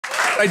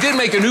I did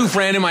make a new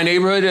friend in my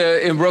neighborhood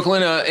in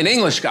Brooklyn, an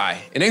English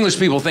guy. And English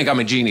people think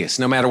I'm a genius,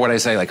 no matter what I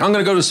say. Like, I'm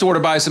going to go to the store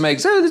to buy some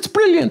eggs. Oh, that's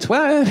brilliant.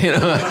 Well, you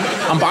know,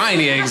 I'm buying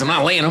the eggs. I'm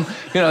not laying them.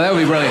 You know, that would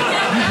be brilliant.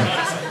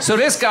 So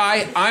this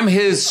guy, I'm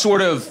his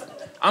sort of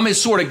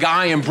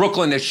guy in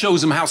Brooklyn that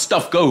shows him how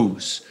stuff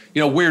goes.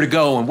 You know, where to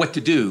go and what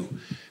to do.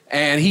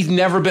 And he's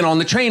never been on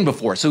the train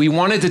before. So he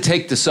wanted to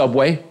take the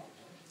subway,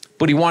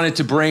 but he wanted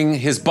to bring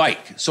his bike.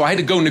 So I had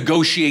to go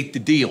negotiate the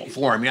deal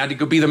for him. I had to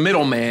go be the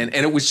middleman,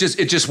 and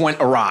it just went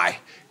awry.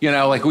 You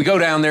know, like we go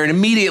down there, and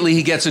immediately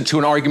he gets into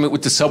an argument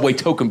with the subway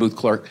token booth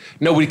clerk.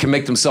 Nobody can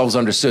make themselves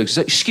understood. He's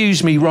like,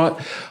 excuse me, right,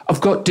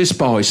 I've got this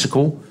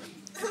bicycle.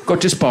 I'd like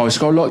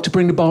to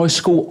bring the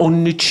bicycle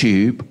on the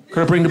tube.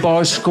 Can I bring the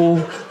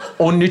bicycle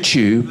on the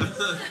tube?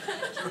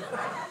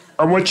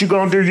 And what you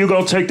gonna do, you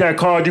gonna take that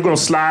card, you gonna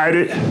slide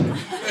it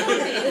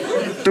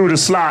through the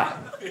slot.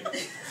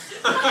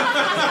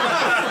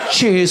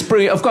 Cheers,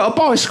 brilliant. I've got a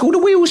bicycle, the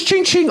wheels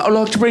ching-ching. I'd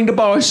like to bring the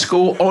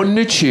bicycle on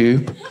the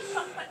tube.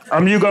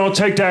 You gonna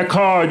take that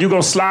card, you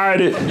gonna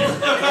slide it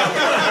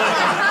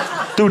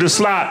through the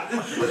slot.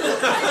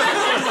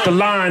 The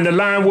line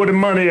where the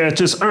money at,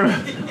 just Right,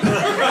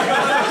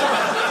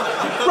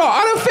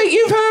 I don't think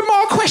you've heard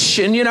my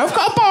question, you know. I've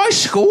got a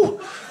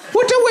bicycle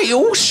with the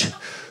wheels.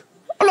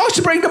 I'd like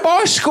to bring the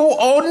bicycle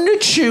on the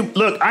tube.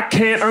 Look, I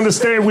can't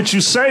understand what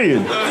you're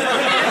saying.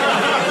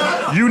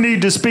 You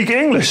need to speak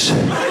English.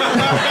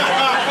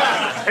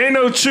 Ain't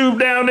no tube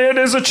down there,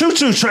 there's a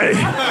choo-choo train.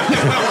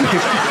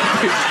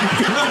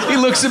 He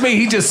looks at me,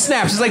 he just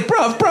snaps. He's like,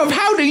 bruv,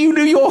 how do you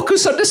New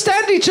Yorkers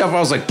understand each other? I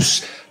was like,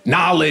 psh,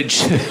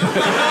 knowledge.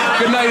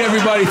 Good night,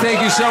 everybody.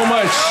 Thank you so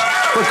much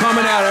for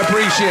coming out. I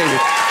appreciate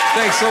it.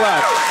 Thanks a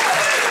lot.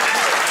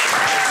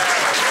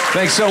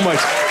 Thanks so much.